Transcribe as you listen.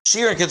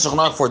Shir and Kitzur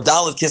Chanach for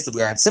Dalet Kislev.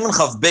 We are at Siman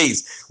Chav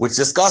Beis, which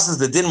discusses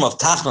the dinim of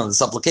Tachanun. The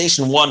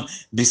supplication one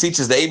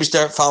beseeches the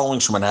Eibishter following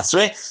Shemoneh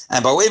Esrei.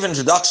 And by way of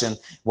introduction,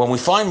 when we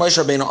find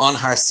Moshe Rabbeinu on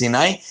Har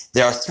Sinai,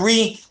 there are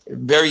three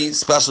very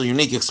special,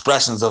 unique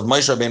expressions of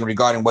Moshe Rabbeinu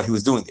regarding what he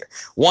was doing there.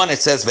 One, it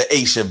says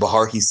Ve'eshev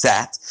Bahar, he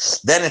sat.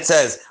 Then it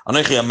says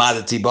Anochi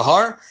Amadati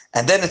Bahar.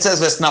 And then it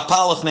says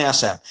Vesnapal Lefnei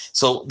Hashem.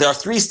 So there are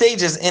three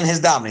stages in his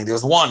davening.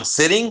 There's one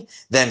sitting,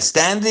 then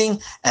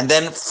standing, and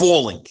then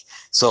falling.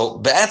 So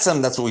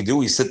be'etzem, that's what we do.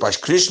 We sit by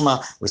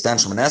Krishma, we stand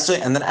Shemoneh Esrei,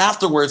 and then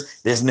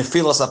afterwards there's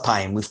Nefilas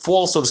Apayim. We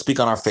fall, so to speak,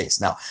 on our face.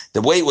 Now,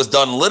 the way it was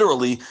done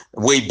literally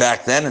way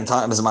back then in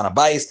time of Zeman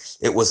HaBayis,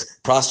 it was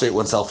prostrate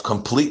oneself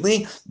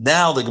completely.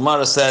 Now the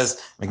Gemara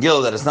says,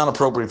 Megillah, that it's not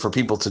appropriate for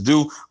people to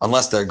do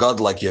unless they're God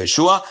like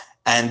Yeshua.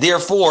 And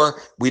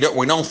therefore, we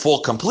don't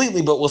fall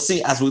completely, but we'll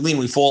see as we lean,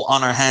 we fall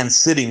on our hands,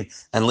 sitting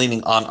and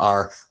leaning on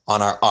our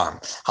arm.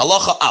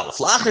 Halacha Aleph.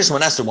 La'achri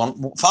Shemoneh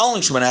Esrei,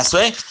 following Shemoneh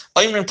Esrei,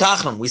 Oimrim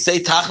Tachanun. We say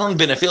Tachanun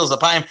b'nefilas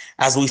apayim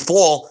as we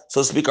fall,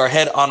 so to speak, our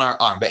head on our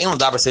arm. Be'en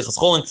l'daber sichas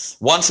cholin.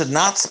 One should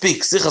not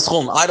speak sichas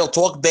cholin, idle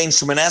talk, bein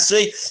Shemoneh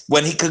Esrei,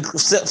 when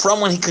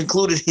he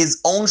concluded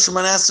his own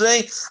Shemoneh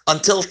Esrei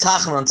until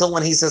Tachanun, until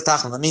when he says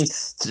Tachanun. That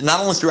means not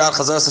only throughout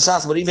Chazaras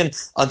Hashas, but even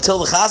until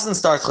the Chazan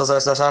starts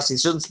Chazaras Hashas, he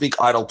shouldn't speak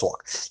idle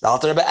talk. The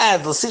Alter Rebbe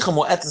adds, he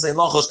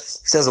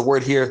says a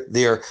word here,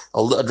 there,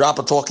 a drop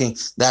of talking,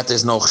 that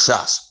there's no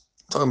chash.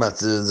 Talking about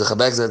the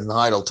chabek and the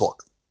idle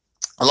talk.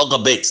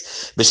 Halacha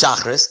Beis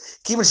b'shachris.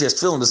 Kivan she has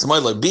tefillin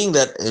b'smoiloi. Being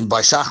that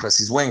by shachris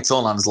he's wearing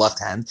tefillin on his left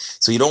hand,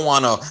 so you don't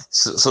want to,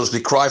 so to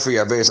speak, cry for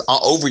your averis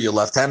over your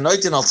left hand.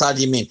 Noitin al tzad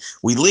yamin.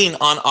 We lean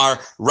on our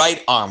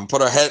right arm,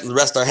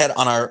 rest our head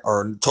on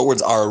or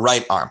towards our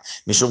right arm.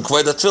 Mishum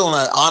kvod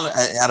tefillin,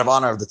 out of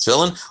honor of the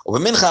tefillin. Over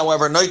mincha,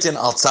 however, noitin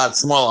al tzad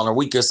small, on our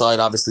weaker side.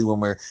 Obviously, when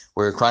we're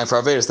crying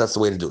for averis, that's the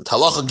way to do it.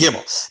 Halacha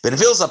Gimel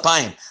b'nefilas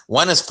apayim.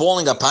 One is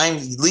falling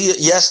apayim.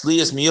 Yes,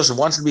 liyas miyoshev.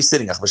 One should be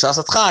sitting. B'shas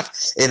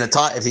atchak, in a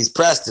time. If he's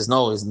pressed, he's in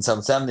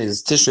 770,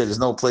 there's Tishrei, there's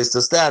no place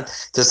to stand,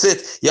 to sit.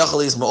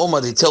 Yachalis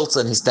Ma'umad, he tilts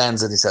and he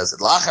stands and he says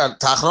it. After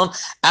Tachanun,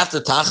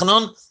 after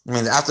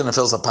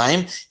Nefilas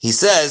Apayim, he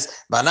says,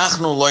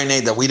 Banachnu loy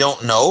neda, we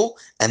don't know.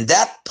 And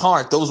that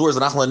part, those words,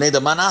 Banachnu loy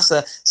neda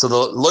manasa, so the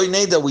loy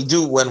neda we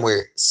do when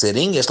we're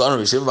sitting,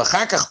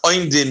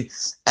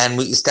 and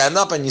we stand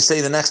up and you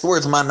say the next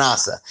words,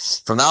 manasa.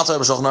 From the outside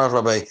of Shulchan Aruch,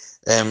 Rabbi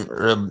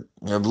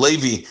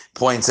Levi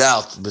points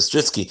out,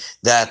 Bistritsky,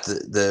 that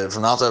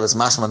from the Alter Rebbe's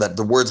mashma that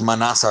the words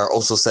manas are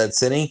also said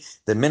sitting.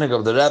 The minhag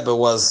of the Rebbe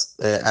was,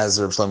 as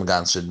Reb Shlomo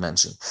Gans should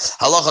mention.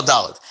 Halacha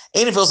Dalet.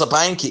 Ein nefilas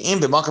apayim ki im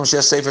b'makom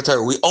sheyesh sefer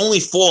Torah. We only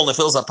fall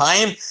nefilas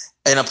apayim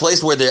in a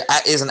place where there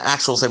is an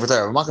actual sefer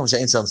Torah. B'makom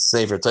she'ein sham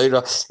sefer Torah.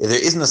 If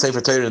there isn't a sefer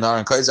Torah in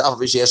Aron Kodesh, af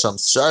v'sheyesh sham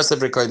shar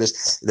sefer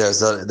Kodesh,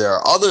 there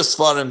are other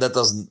svarim that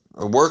doesn't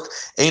work.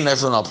 Ein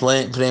nefilin al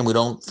pneim. We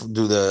don't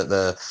do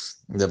the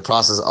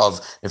process of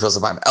Nefilas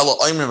Apayim. Elo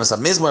oimrim as a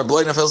mizmor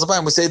bloy Nefilas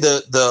Apayim. We say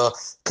the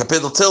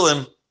kapitel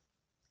tilim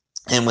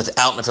and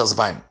without Nefilas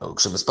Apayim.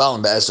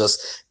 Kshemispalim be'ez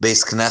just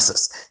beis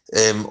knesses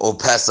or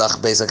Pesach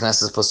beis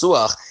knesses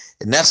pasuach.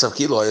 If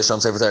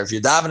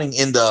you're davening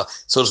in the,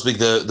 so to speak,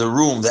 the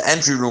room, the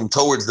entry room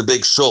towards the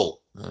big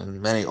shul,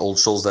 and many old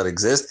shuls that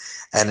exist,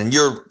 and in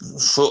your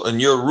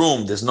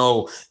room, there's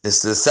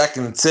the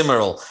second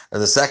tzimmerl, or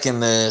the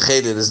second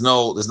cheder, there's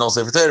no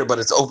sefer Torah, but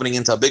it's opening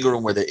into a bigger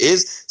room where there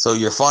is, so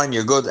you're fine,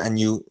 you're good, and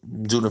you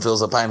do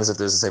nefilas apayim as if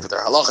there's a sefer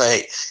Torah. Halacha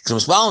hey,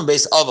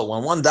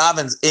 when one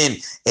davens in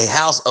a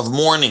house of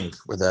mourning,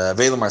 where the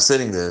avelim are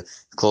sitting, the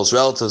close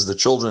relatives, the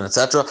children,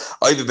 etc.,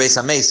 or in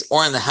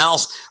the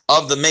house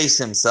of the mace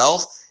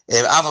himself,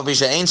 even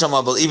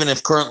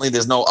if currently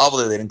there's no avil,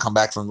 they didn't come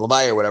back from the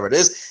Labai or whatever it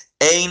is,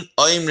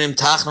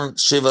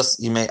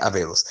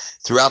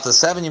 throughout the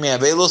 7 Yimei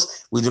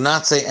Avelos, we do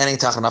not say any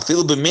Tachanun.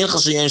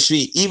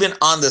 Even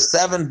on the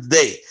 7th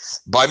day,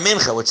 by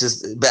Mincha, which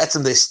is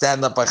be'etzem, they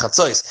stand up by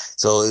Chatzos.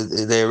 So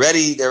they're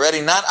ready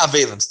not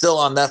Avelim. Still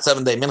on that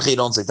 7th day, Mincha, you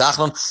don't say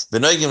Tachanun.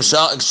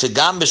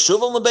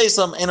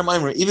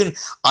 Even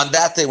on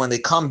that day, when they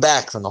come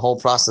back from the whole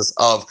process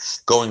of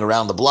going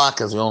around the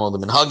block, as we all know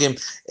the Minhagim,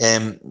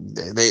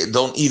 they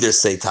don't either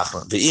say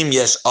Tachanun. Ve'im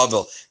yesh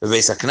Avel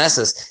be'beis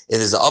HaKnesses,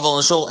 it is the Avel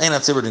in shul, ain't a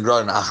tzibur in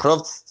grod and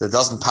achrov, so it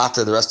doesn't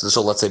patter the rest of the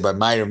shul. Let's say by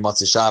Ma'ariv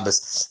Matzah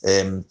Shabbos,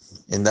 in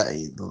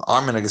the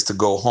our minhag is to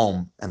go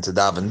home and to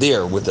daven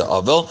there with the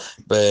avel,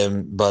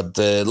 but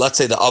let's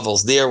say the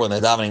avel's there when they're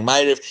davening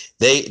Ma'ariv,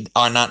 they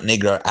are not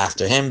nigra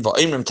after him.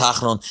 Va'imrim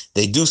Tachanun,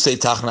 they do say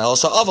Tachanun.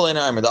 Also, avel in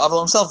our the avel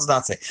himself does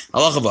not say.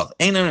 Allah above,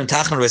 ain't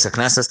Tachanun beis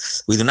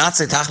HaKnesses. We do not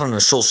say Tachanun in the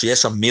shul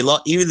sheyesh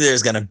mila. Even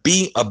there's going to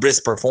be a bris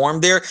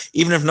performed there,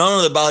 even if none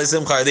of the Baalei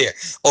Simcha are there.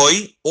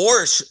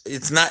 Or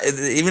it's not,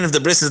 even if the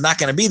bris is not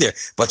going to be there,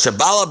 but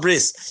Shabala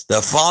Bris,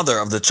 the father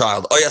of the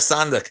child, Oya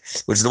Sandak,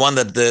 which is the one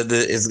that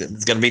is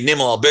going to be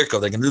Nimel al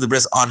Birko, they can do the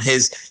bris on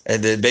his,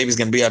 the baby's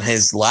going to be on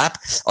his lap.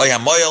 Oya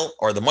Moil,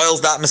 or the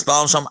Moil's that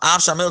Mispalam Sham Av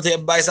Shamil Tia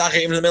Baisach,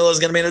 even the middle is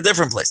going to be in a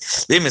different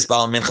place. If they're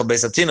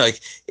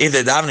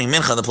davening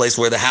Mincha in the place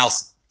where the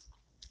house,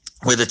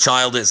 where the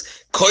child is,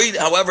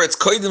 However, it's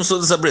koidim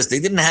sudas bris. They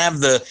didn't have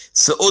the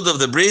su'ud of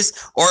the bris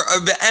or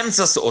the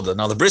emsa su'udah.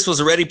 Now the bris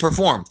was already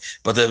performed,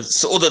 but the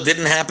su'udah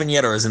didn't happen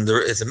yet, or is in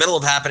the middle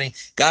of happening.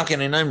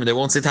 Gamken and Imrim, they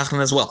won't say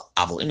tachanun as well.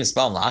 If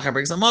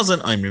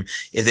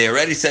they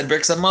already said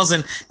bricks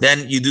hamazon,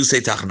 then you do say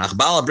tachanun.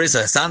 Achbala bris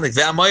sandik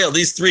ve'amoyel.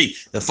 These three,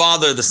 the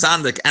father, the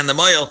sandik, and the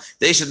moyel,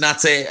 they should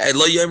not say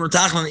lo yomru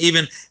tachanun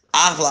even.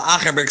 It's a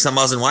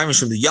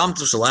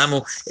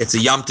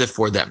yamtiv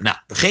for them. Now,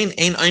 if a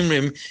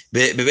chassan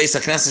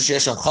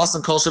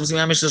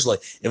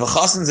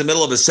is in the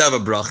middle of his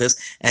sheva brachas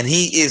and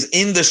he is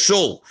in the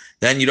shul,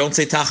 then you don't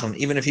say tachanun,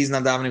 even if he's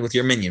not davening with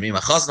your minyan. If the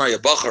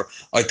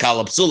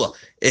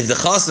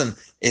chassan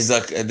is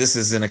like, this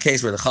is in a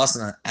case where the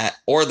chassan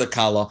or the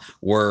kala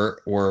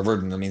were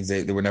virgin, that means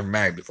they were never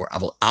married before.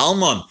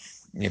 Almon.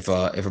 If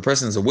a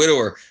person is a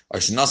widower or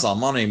shinas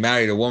almana,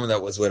 married a woman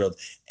that was widowed,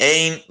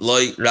 ain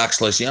loy rak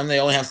shloshim,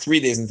 they only have 3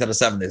 days instead of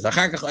 7 days.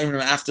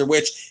 After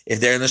which, if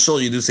they're in the shul,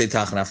 you do say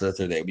tachanun after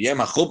the 3rd day.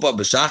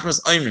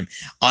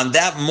 On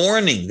that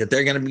morning that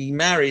they're going to be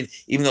married,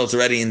 even though it's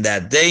already in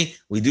that day,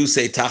 we do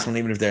say tachanun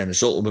even if they're in the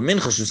shul.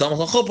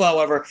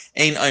 However,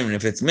 ain imrim.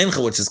 If it's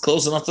mincha, which is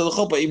close enough to the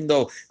chuppah, even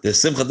though the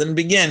simcha didn't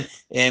begin,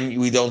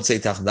 we don't say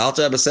tachanun. The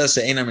Alter Rebbe says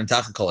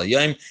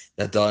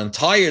that the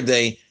entire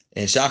day.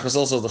 In Shachris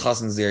also, the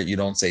chassan is there, you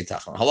don't say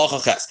tachanun.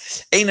 Halacha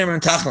ches. Einam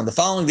tachanun. The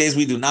following days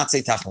we do not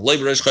say tachanun. Loi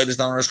b'Rosh Chodesh,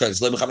 not on Rosh Chodesh.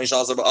 Loi b'Chamish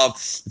Asar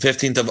b'Av, the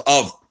 15th of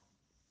Av.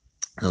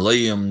 Loi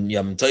Yom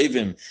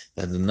Tovim,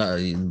 that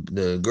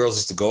the girls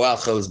used to go out,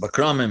 Chodesh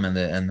Bakramim,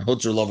 and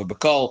Hutzer Lova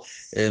Bakal,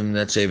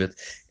 that Shevet,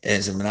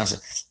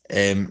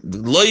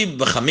 Loi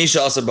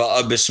b'Chamisha Asar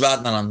b'Av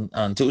b'Shvat, not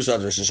on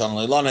Tushvat, Rosh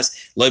Hashanah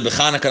Leilanes. Loi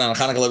b'Chanukah, not on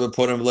Chanukah, Loi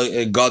b'Purim,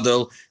 Loi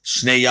Gadol,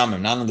 Shnei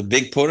Yamim, not on the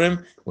big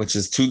Purim, which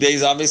is 2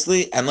 days,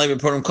 obviously, and Loi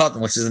b'Purim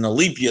Katan, which is in a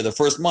leap year. The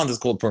first month is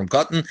called Purim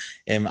Katan.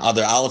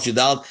 Other Aleph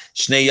Yudal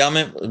Shnei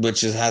Yamim, which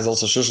has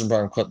also Shushan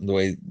Purim Katan, the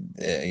way,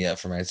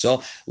 from Eretz.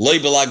 Loi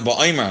b'Lag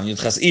ba'Omer on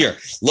Yudchas Ir.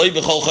 Loi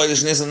b'Chol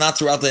Chodesh Nisan, not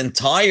throughout the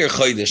entire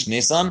Chodesh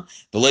Nisan.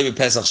 V'Loi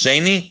b'Pesach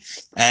Sheni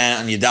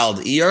and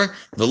Yudal Ir.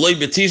 V'Loi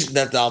b'Tish,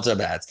 that the Alter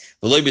Rebbe adds.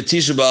 V'Loi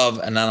b'Tisha B'Av,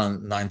 and not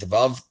on 9th of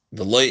Av.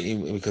 The loy,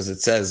 because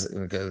it says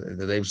the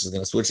Davish is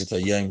going to switch it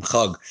to Yom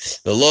Chag.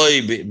 The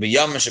loy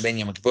b'Yom Sheben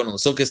Yom Kippur and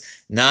Sukkos,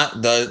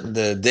 not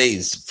the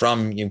days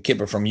from Yom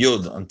Kippur, from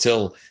Yud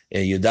until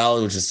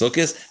Yudal, which is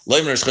Sukkos.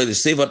 Loy Rosh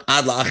Chodesh Sivan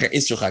ad la'acher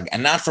Isru Chag,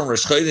 and not from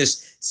Rosh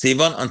Chodesh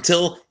Sivan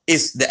until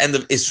the end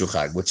of Isru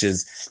Chag, which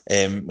is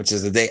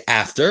the day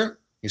after.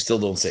 You still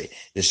don't say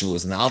the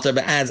Shavuos. And the Alter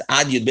Rebbe adds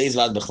ad Yud Beis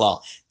Vad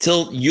Bechlal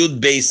till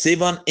Yud Beis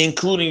Sivan,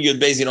 including Yud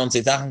Beis. You don't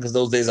say Tachanun because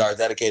those days are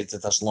dedicated to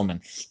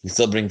Tashlumin. You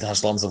still bring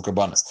Tashlums of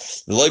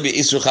Karbanos. The Loi Be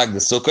Isru Chag the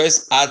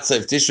Sukkos ad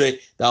Seif Tishrei.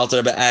 The Alter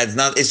Rebbe adds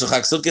not Isru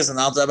Chag Sukkos, and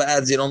the Alter Rebbe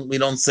adds we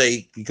don't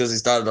say because he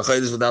started the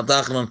Chodesh without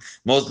Tachanun.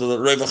 Most of the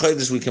Reva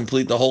Chodesh we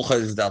complete the whole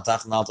Chodesh without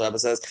Tachanun. The Alter Rebbe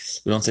says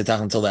we don't say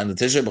Tachanun until the end of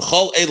Tishrei.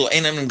 B'chol Elu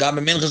Einam Gam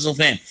Minchas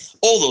Ufneim.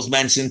 All those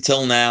mentioned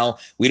till now,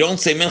 we don't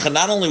say Mincha.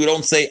 Not only we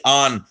don't say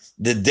on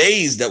the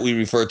days that we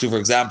refer to, for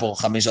example,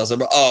 Chamish Asar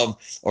B'Av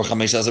or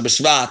Chamish Asar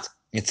B'Shvat,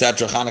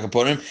 etc., Chanukah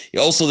Purim.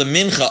 Also the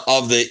Mincha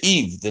of the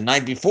Eve, the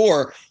night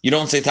before, you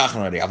don't say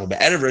Tachanun already. But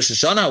Erev Rosh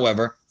Hashanah,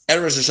 however,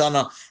 Erev Rosh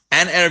Hashanah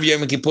and Erev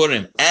Yom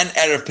Kippurim and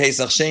Erev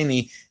Pesach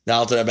Sheni, the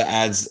Alter Rebbe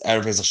adds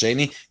Erev Pesach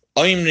Sheni,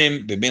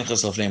 Oimrim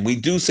B'Minchas Lofneim. We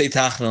do say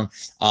Tachanun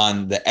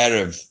on the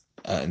Erev,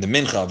 the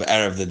Mincha of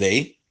Erev the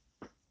day.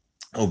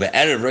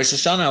 Erev Rosh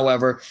Hashanah,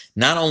 however,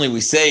 not only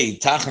we say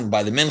Tachanun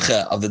by the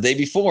Mincha of the day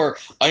before,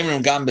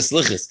 Oimrim Gam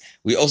B'Slichis.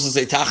 We also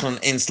say Tachanun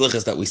in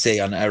Slichis that we say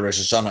on Erev Rosh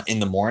Hashanah in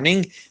the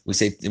morning. We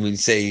say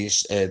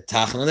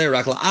Tachanun there.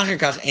 Rak la'acher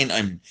kach ein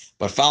Oimrim.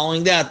 But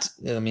following that,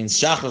 it means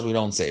Shachris we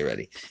don't say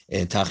already.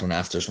 Tachanun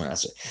after Shemona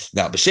Esrei.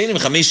 Now, B'Shenim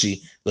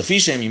Chamishi,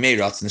 L'Fishem Yimei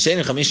Ratzon. The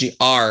Shenim Chamishi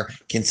are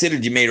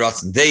considered Yimei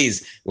Ratzon,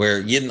 days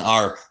where Yidden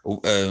are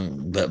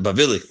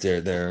Bavilik.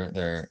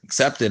 They're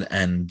accepted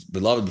and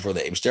beloved before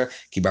the Eibishter.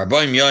 Ki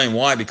Barboim Yoim.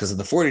 Why? Because of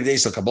the 40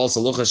 days of Kabbalah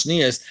Salucha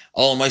Shniyas,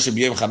 all Moshe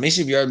B'Yom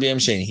Chamishi V'Yar B'Yom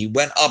Sheni. He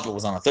went up. It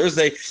was on a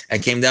Thursday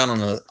and came down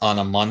on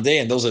a Monday,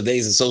 and those are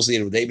days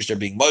associated with the Eibishter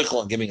being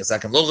Moichel and giving a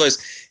second Luchos.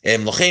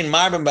 Lochein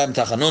Marbim B'Em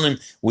Tachanunim.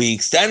 We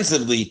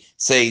extensively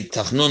say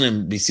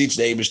Tachanunim beseech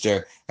the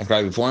Eibishter and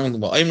cry before him. We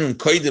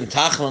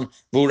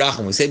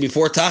say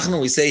before Tachanun,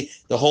 we say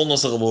the whole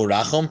Nusach of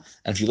V'Urachum.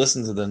 And if you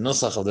listen to the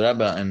Nusach of the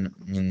Rebbe in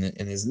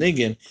his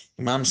Niggin,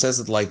 Imam says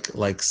it like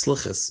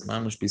Slichas.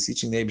 Imam is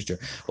beseeching the Eibishter.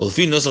 Well, if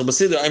you Nusach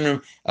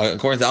B'Siddur,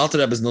 according to the Alter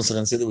Rebbe's Nusach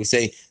and Siddur, we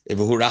say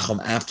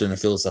V'Urachum after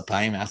Nefilas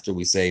Apayim, after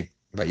we say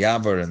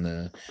Vayavar and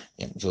the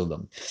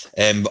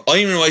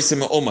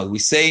we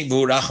say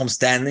V'Urachum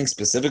standing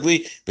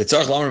specifically.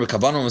 B'Tzarech Lamer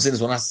B'Kavana, we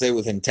not to say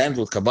with intent,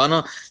 with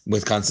Kavana,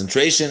 with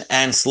concentration,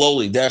 and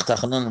slowly. Derech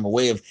Tachanunim, a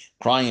way of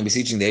crying and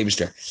beseeching the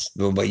Eibishter.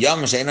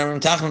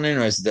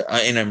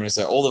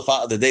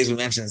 All the days we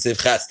mentioned in Sif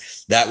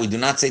Ches that we do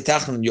not say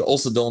Tachanun, you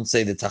also don't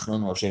say the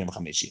Tachanun or Shenim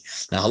Chamishi.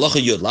 Now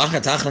Halacha Yud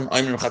Lacha Tachanun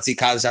Oimrim Chatzi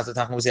Kaddish. After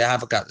Tachanun we say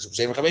half a Kaddish.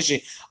 Shenim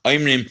Chamishi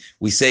Oimrim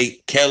we say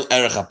Kel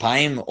Erech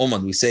Apayim.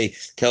 Omad we say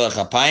Kel Erech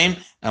Apayim,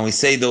 and we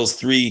say those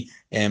 3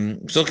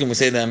 Psukim, we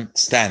say them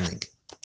standing.